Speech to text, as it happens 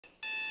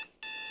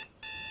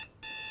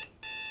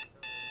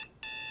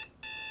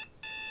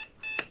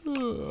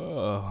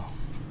Oh,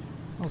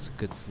 that was a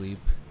good sleep.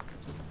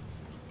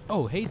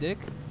 Oh, hey, Dick.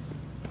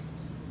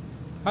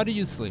 How did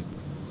you sleep?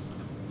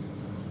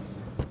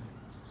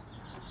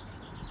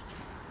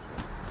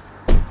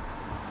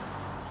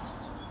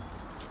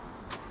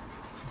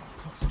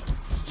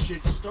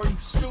 Shit, starting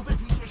stupid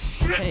piece of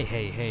shit.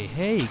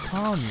 Hey,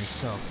 calm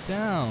yourself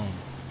down.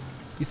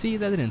 You see,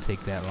 that didn't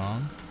take that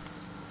long.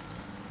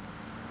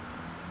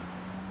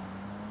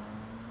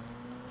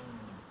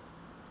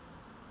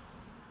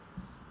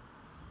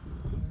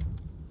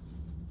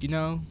 You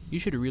know, you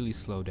should really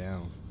slow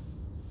down.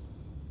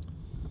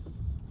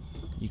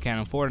 You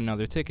can't afford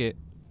another ticket.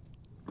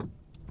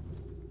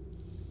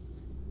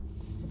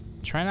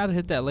 Try not to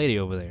hit that lady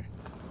over there.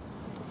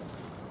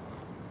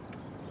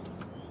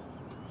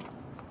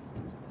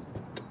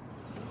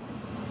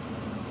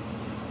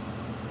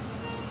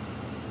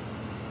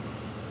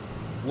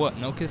 What,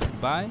 no kiss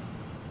goodbye?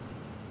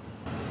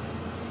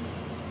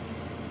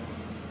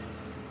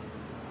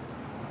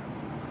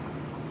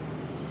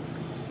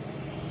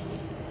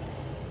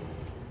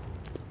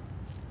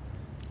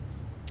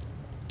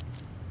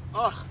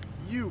 Ugh,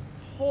 you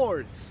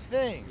poor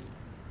thing.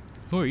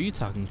 Who are you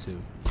talking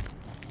to?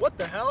 What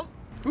the hell?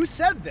 Who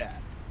said that?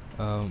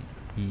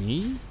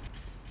 Me?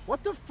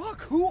 What the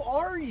fuck? Who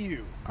are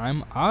you?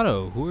 I'm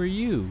Otto. Who are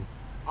you?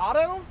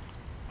 Otto?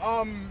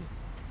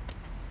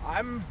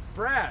 I'm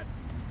Brad.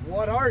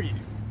 What are you?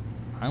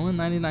 I'm a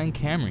 99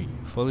 Camry,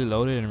 fully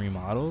loaded and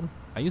remodeled.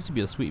 I used to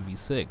be a sweet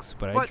V6,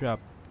 but I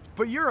dropped...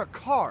 But you're a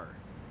car.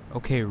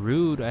 Okay,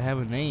 rude, I have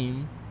a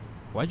name.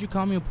 Why'd you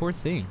call me a poor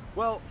thing?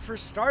 Well, for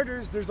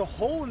starters, there's a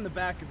hole in the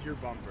back of your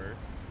bumper.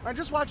 I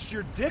just watched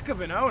your dick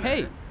of an owner.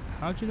 Hey,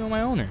 how'd you know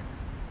my owner?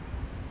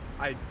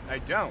 I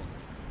don't.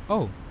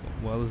 Oh,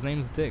 well, his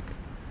name's Dick.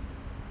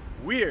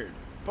 Weird,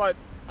 but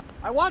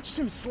I watched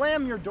him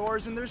slam your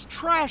doors and there's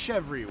trash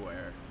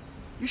everywhere.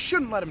 You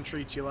shouldn't let him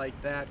treat you like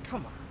that.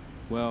 Come on.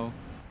 Well,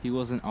 he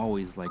wasn't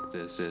always like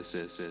this.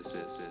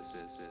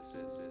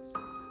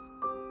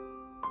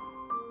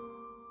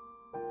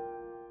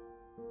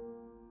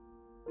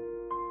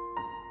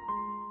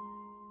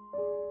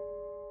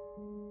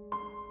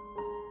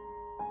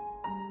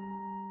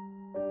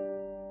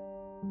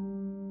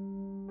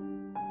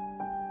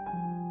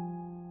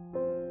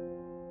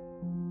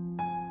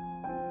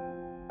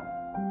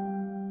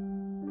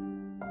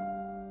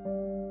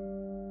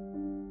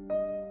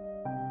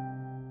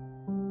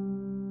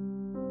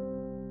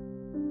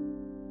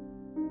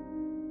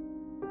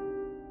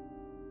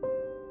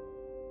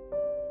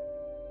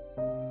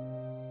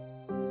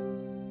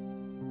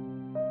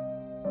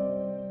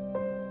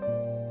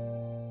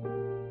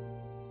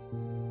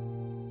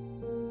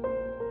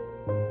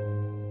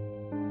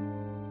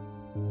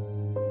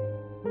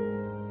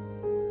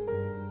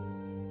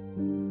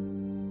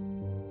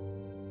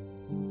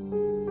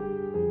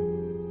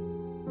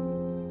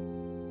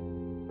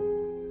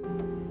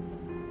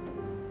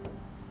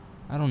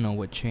 I don't know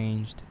what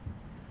changed.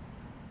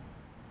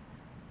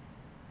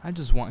 I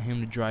just want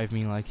him to drive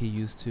me like he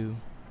used to.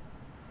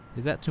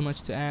 Is that too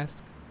much to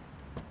ask?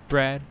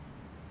 Brad,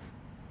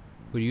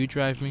 would you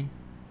drive me?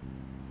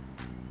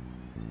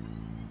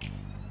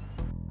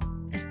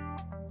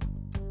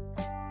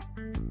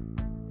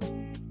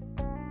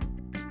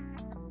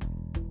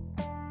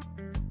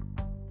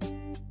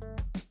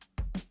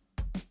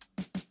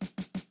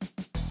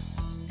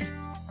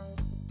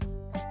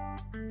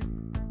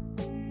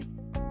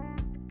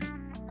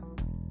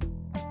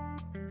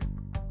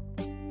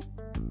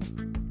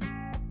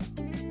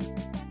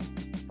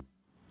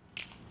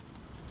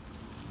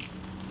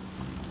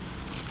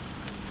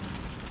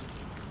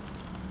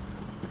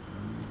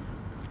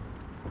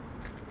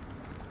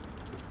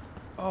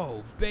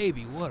 Oh,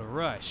 baby, what a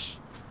rush.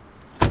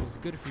 Was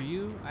it good for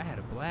you? I had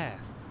a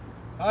blast.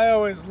 I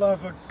always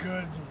love a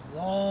good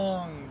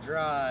long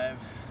drive.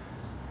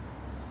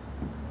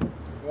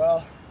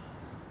 Well,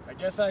 I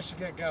guess I should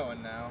get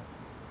going now.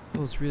 It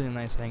was really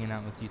nice hanging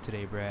out with you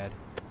today, Brad.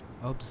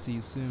 I hope to see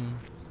you soon.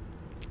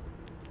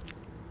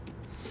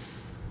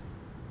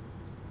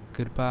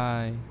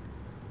 Goodbye.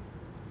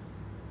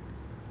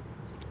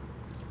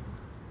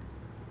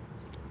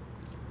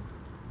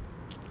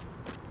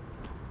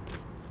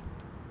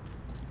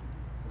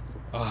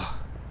 Oh,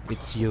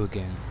 it's you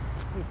again.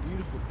 What a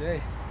beautiful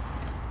day.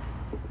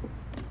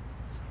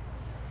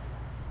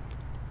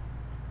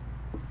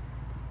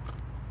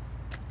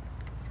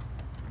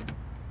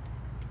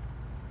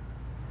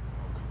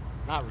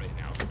 Not right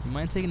now. You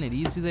mind taking it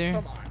easy there?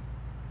 Come on.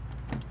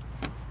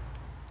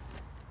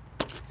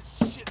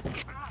 Piece of shit.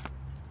 Ah.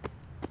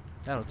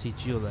 That'll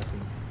teach you a lesson.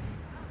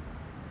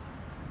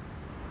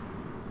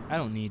 I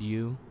don't need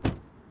you.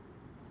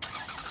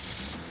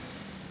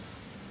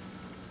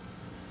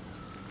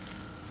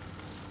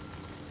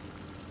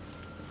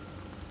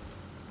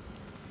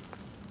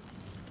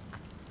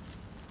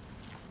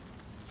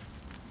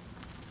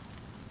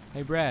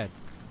 Hey, Brad.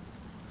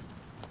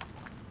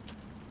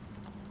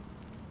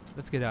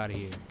 Let's get out of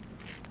here.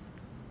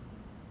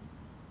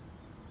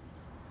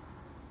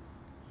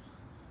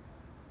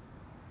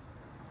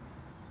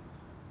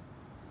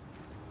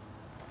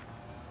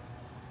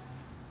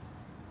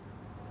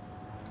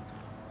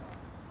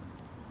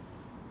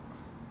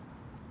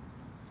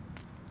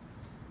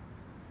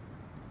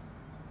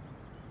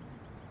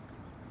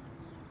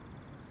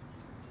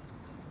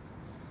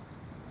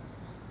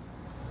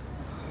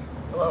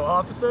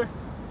 officer.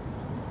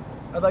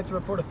 I'd like to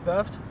report a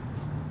theft.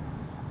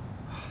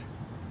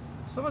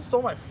 Someone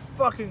stole my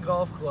fucking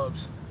golf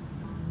clubs.